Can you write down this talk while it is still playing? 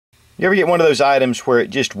You ever get one of those items where it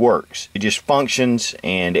just works, it just functions,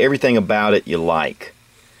 and everything about it you like?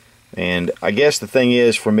 And I guess the thing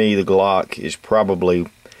is, for me, the Glock is probably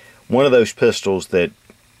one of those pistols that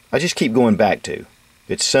I just keep going back to.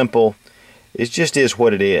 It's simple, it just is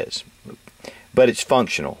what it is, but it's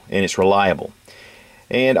functional and it's reliable.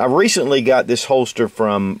 And I recently got this holster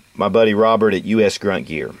from my buddy Robert at US Grunt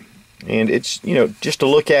Gear. And it's, you know, just to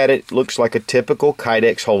look at it, looks like a typical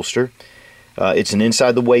Kydex holster. It's an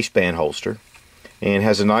inside the waistband holster and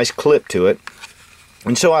has a nice clip to it.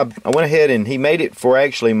 And so I went ahead, and he made it for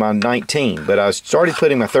actually my 19, but I started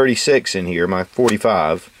putting my 36 in here, my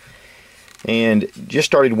 45, and just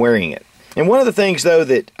started wearing it. And one of the things, though,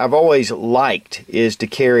 that I've always liked is to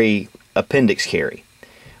carry appendix carry.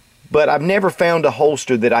 But I've never found a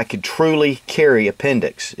holster that I could truly carry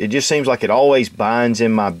appendix. It just seems like it always binds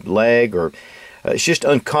in my leg, or it's just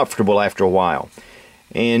uncomfortable after a while.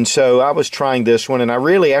 And so I was trying this one, and I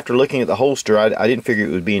really, after looking at the holster, I didn't figure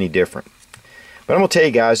it would be any different. But I'm going to tell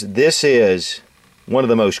you guys, this is one of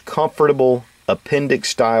the most comfortable appendix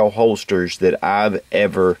style holsters that I've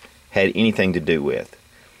ever had anything to do with.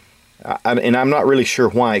 And I'm not really sure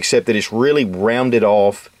why, except that it's really rounded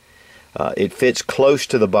off. It fits close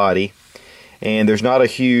to the body, and there's not a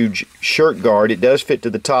huge shirt guard. It does fit to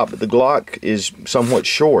the top, but the Glock is somewhat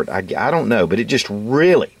short. I don't know, but it just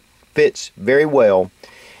really fits very well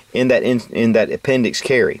in that appendix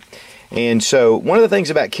carry. And so one of the things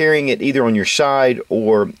about carrying it either on your side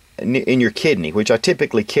or in your kidney, which I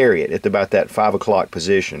typically carry it at about that 5 o'clock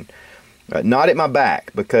position, not at my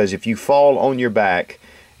back, because if you fall on your back,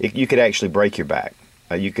 you could actually break your back.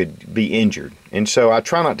 You could be injured. And so I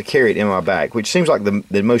try not to carry it in my back, which seems like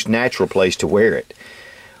the most natural place to wear it.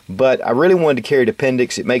 But I really wanted to carry the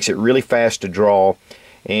appendix. It makes it really fast to draw,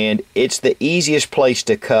 and it's the easiest place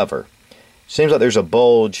to cover. Seems like there's a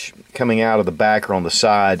bulge coming out of the back or on the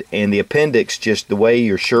side, and the appendix, just the way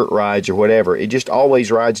your shirt rides or whatever, it just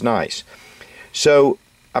always rides nice. So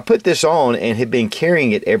I put this on and have been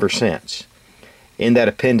carrying it ever since in that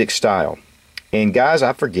appendix style. And guys,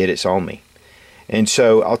 I forget it's on me. And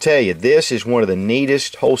so I'll tell you, this is one of the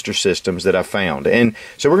neatest holster systems that I've found. And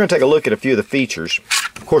so we're going to take a look at a few of the features.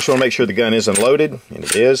 Of course, we want to make sure the gun is unloaded, and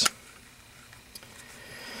it is.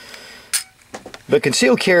 But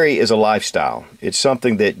concealed carry is a lifestyle. It's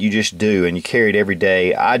something that you just do, and you carry it every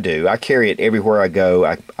day. I do. I carry it everywhere I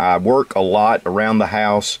go. I work a lot around the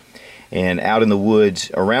house and out in the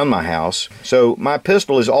woods around my house. So my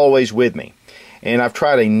pistol is always with me. And I've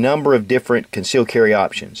tried a number of different concealed carry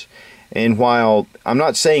options. And while I'm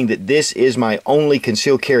not saying that this is my only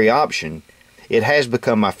concealed carry option, it has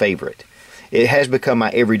become my favorite. It has become my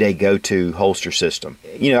everyday go-to holster system.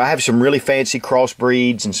 You know, I have some really fancy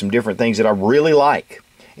crossbreeds and some different things that I really like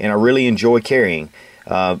and I really enjoy carrying.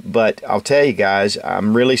 But I'll tell you guys,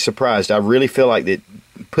 I'm really surprised. I really feel like that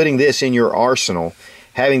putting this in your arsenal,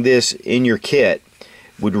 having this in your kit,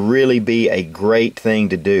 would really be a great thing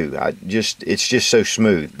to do. It's just so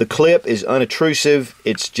smooth. The clip is unobtrusive.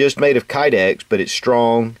 It's just made of Kydex, but it's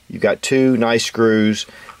strong. You've got 2 nice screws.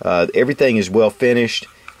 Everything is well finished.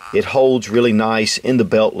 It holds really nice in the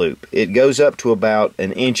belt loop. It goes up to about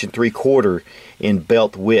 1 3/4 inches in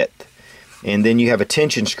belt width. And then you have a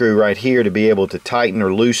tension screw right here to be able to tighten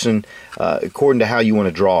or loosen according to how you want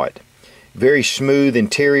to draw it. Very smooth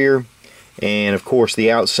interior. And of course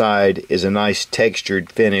the outside is a nice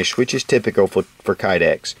textured finish, which is typical for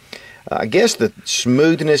Kydex. I guess the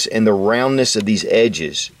smoothness and the roundness of these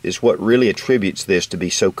edges is what really attributes this to be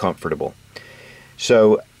so comfortable.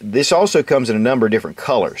 So this also comes in a number of different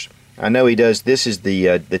colors. I know he does, this is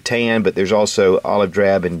the tan, but there's also olive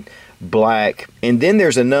drab and black. And then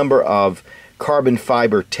there's a number of carbon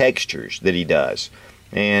fiber textures that he does.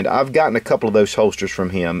 And I've gotten a couple of those holsters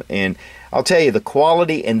from him, and I'll tell you, the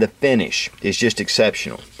quality and the finish is just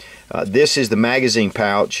exceptional. This is the magazine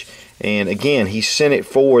pouch, and again, he sent it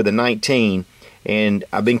for the 19, and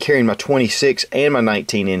I've been carrying my 26 and my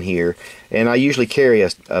 19 in here, and I usually carry a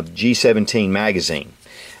G17 magazine.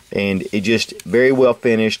 And it just very well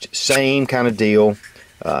finished, same kind of deal.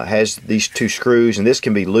 Has these 2 screws, and this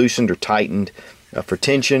can be loosened or tightened for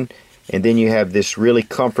tension. And then you have this really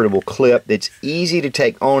comfortable clip that's easy to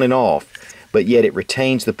take on and off, but yet it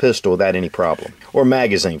retains the pistol without any problem, or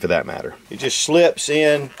magazine for that matter. It just slips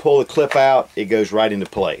in, pull the clip out, it goes right into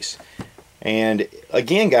place. And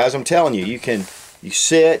again, guys, I'm telling you, you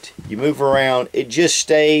sit, you move around, it just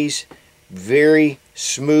stays very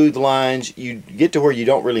smooth lines. You get to where you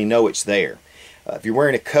don't really know it's there. If you're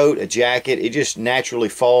wearing a coat, a jacket, it just naturally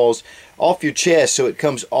falls off your chest, so it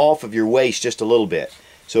comes off of your waist just a little bit.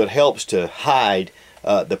 So it helps to hide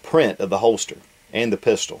the print of the holster and the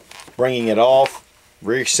pistol. Bringing it off,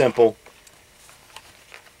 Very simple.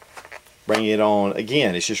 Bring it on.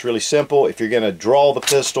 Again, it's just really simple. If you're going to draw the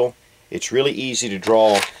pistol, it's really easy to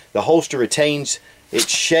draw. The holster retains its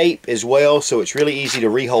shape as well, so it's really easy to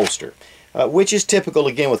reholster, which is typical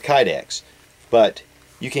again with Kydex. But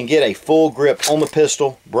you can get a full grip on the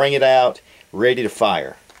pistol, bring it out, ready to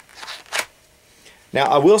fire. Now,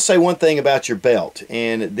 I will say one thing about your belt,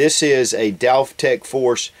 and this is a Daltech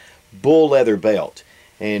Force bull leather belt,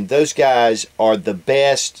 and those guys are the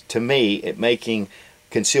best to me at making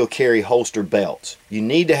concealed carry holster belts. You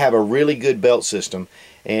need to have a really good belt system,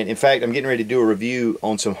 and in fact, I'm getting ready to do a review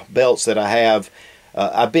on some belts that I have.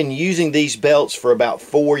 I've been using these belts for about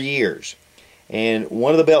 4 years, and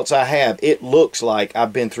one of the belts I have, it looks like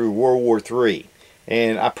I've been through World War III.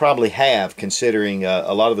 And I probably have, considering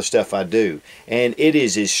a lot of the stuff I do. And it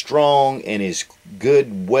is as strong and as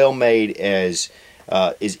good, well made as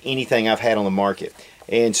anything I've had on the market.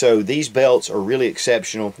 And so these belts are really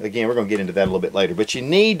exceptional. Again, we're going to get into that a little bit later. But you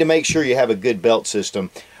need to make sure you have a good belt system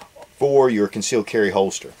for your concealed carry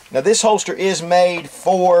holster. Now, this holster is made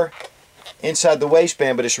for inside the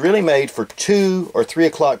waistband, but it's really made for 2 or 3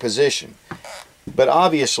 o'clock position. But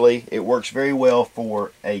obviously, it works very well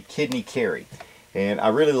for a kidney carry. And I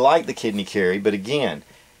really like the kidney carry, but again,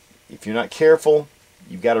 if you're not careful,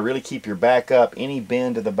 you've got to really keep your back up. Any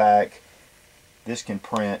bend to the back, this can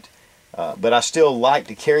print. But I still like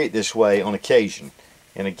to carry it this way on occasion.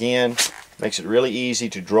 And again, makes it really easy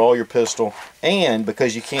to draw your pistol. And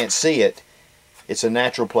because you can't see it, it's a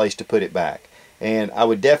natural place to put it back. And I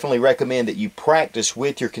would definitely recommend that you practice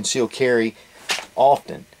with your concealed carry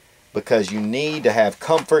often, because you need to have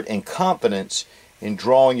comfort and confidence in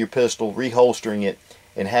drawing your pistol, reholstering it,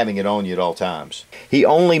 and having it on you at all times. He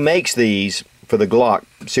only makes these for the Glock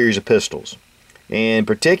series of pistols, and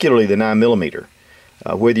particularly the 9mm,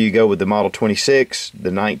 whether you go with the Model 26,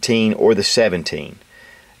 the 19, or the 17.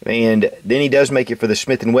 And then he does make it for the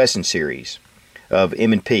Smith & Wesson series of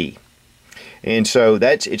M&P. And so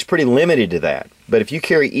it's pretty limited to that. But if you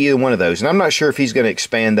carry either one of those, and I'm not sure if he's going to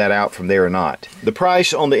expand that out from there or not. The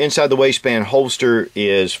price on the inside the waistband holster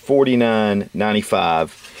is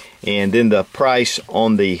 $49.95, and then the price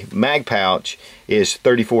on the mag pouch is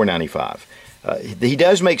 $34.95. He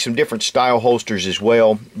does make some different style holsters as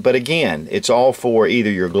well, but again, it's all for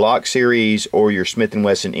either your Glock series or your Smith &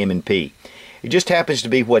 Wesson M&P. It just happens to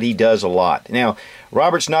be what he does a lot. Now,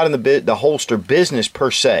 Robert's not in the holster business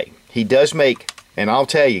per se. He does make, and I'll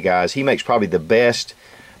tell you guys, he makes probably the best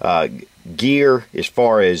gear as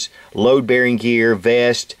far as load-bearing gear,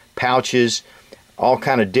 vest, pouches, all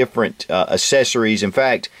kind of different accessories. In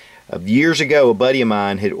fact, years ago, a buddy of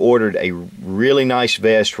mine had ordered a really nice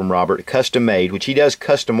vest from Robert, custom made, which he does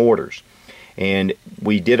custom orders. And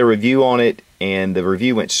we did a review on it, and the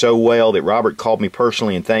review went so well that Robert called me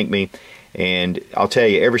personally and thanked me. And I'll tell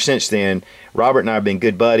you, ever since then, Robert and I have been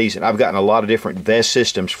good buddies, and I've gotten a lot of different vest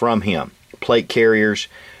systems from him. Plate carriers,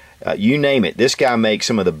 you name it. This guy makes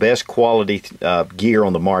some of the best quality gear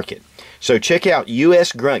on the market. So check out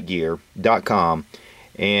usgruntgear.com,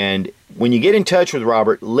 and when you get in touch with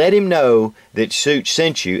Robert, let him know that Suit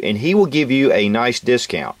sent you, and he will give you a nice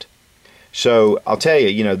discount. So I'll tell you,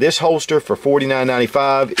 you know, this holster for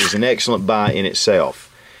 $49.95 is an excellent buy in itself.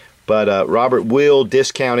 But Robert will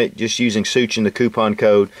discount it just using Such in the coupon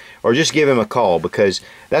code, or just give him a call, because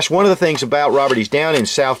that's one of the things about Robert. He's down in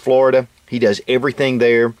South Florida. He does everything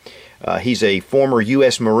there. He's a former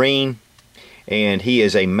U.S. Marine, and he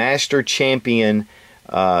is a master champion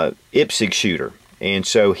IPSC shooter. And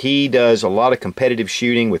so he does a lot of competitive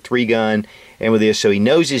shooting with 3-gun and with this. So he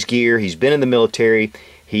knows his gear. He's been in the military.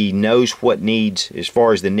 He knows what needs, as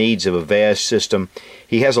far as the needs of a vest system.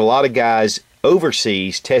 He has a lot of guys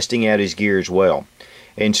overseas testing out his gear as well.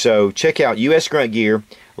 And so check out US Grunt Gear.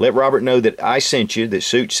 Let Robert know that I sent you, that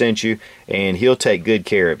Suit sent you, and he'll take good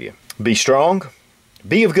care of you. Be strong.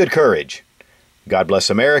 Be of good courage. God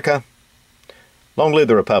bless America. Long live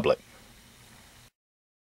the Republic.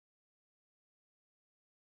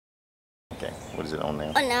 Okay, what is it on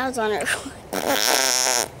now? Oh, now it's on record.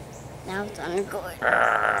 Now it's on record.